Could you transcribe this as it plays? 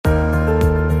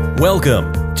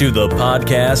Welcome to the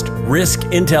podcast Risk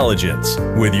Intelligence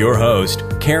with your host,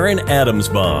 Karen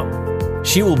Adamsbaum.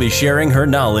 She will be sharing her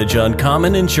knowledge on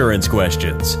common insurance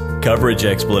questions, coverage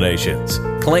explanations,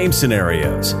 claim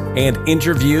scenarios, and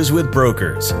interviews with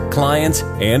brokers, clients,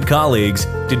 and colleagues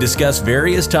to discuss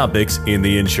various topics in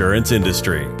the insurance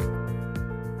industry.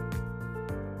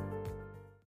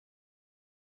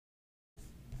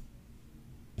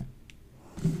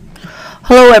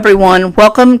 Hello everyone,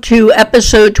 welcome to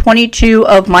episode 22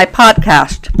 of my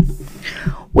podcast.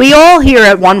 We all hear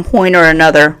at one point or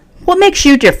another, what makes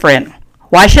you different?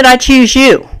 Why should I choose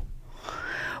you?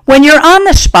 When you're on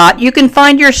the spot, you can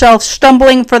find yourself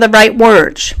stumbling for the right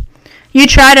words. You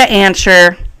try to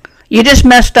answer, you just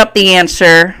messed up the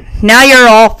answer, now you're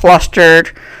all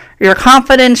flustered, your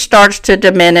confidence starts to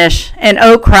diminish, and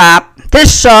oh crap,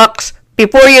 this sucks.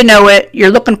 Before you know it,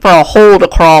 you're looking for a hole to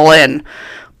crawl in.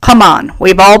 Come on,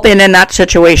 we've all been in that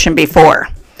situation before.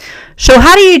 So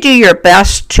how do you do your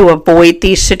best to avoid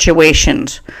these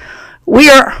situations? We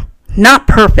are not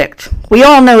perfect. We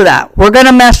all know that. We're going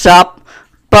to mess up,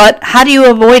 but how do you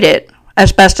avoid it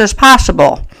as best as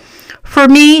possible? For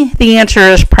me, the answer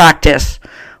is practice.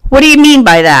 What do you mean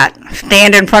by that?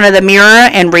 Stand in front of the mirror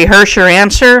and rehearse your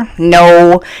answer?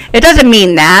 No, it doesn't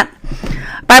mean that.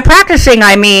 By practicing,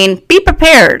 I mean be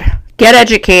prepared, get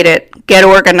educated, get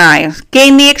organized,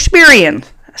 gain the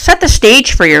experience, set the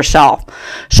stage for yourself.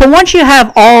 So once you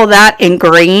have all that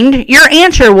ingrained, your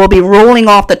answer will be rolling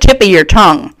off the tip of your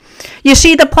tongue. You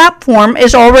see, the platform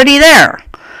is already there.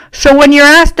 So when you're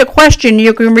asked a question,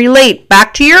 you can relate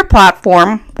back to your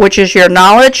platform, which is your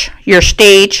knowledge, your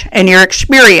stage, and your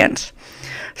experience.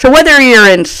 So whether you're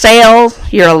in sales,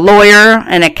 you're a lawyer,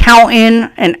 an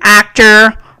accountant, an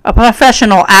actor, a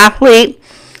professional athlete,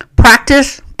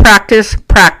 practice, practice,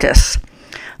 practice.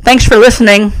 Thanks for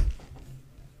listening.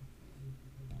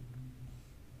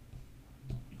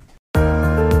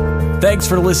 Thanks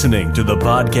for listening to the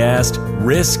podcast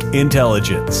Risk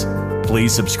Intelligence.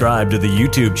 Please subscribe to the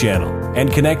YouTube channel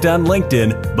and connect on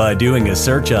LinkedIn by doing a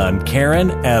search on Karen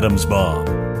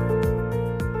Adamsbaum.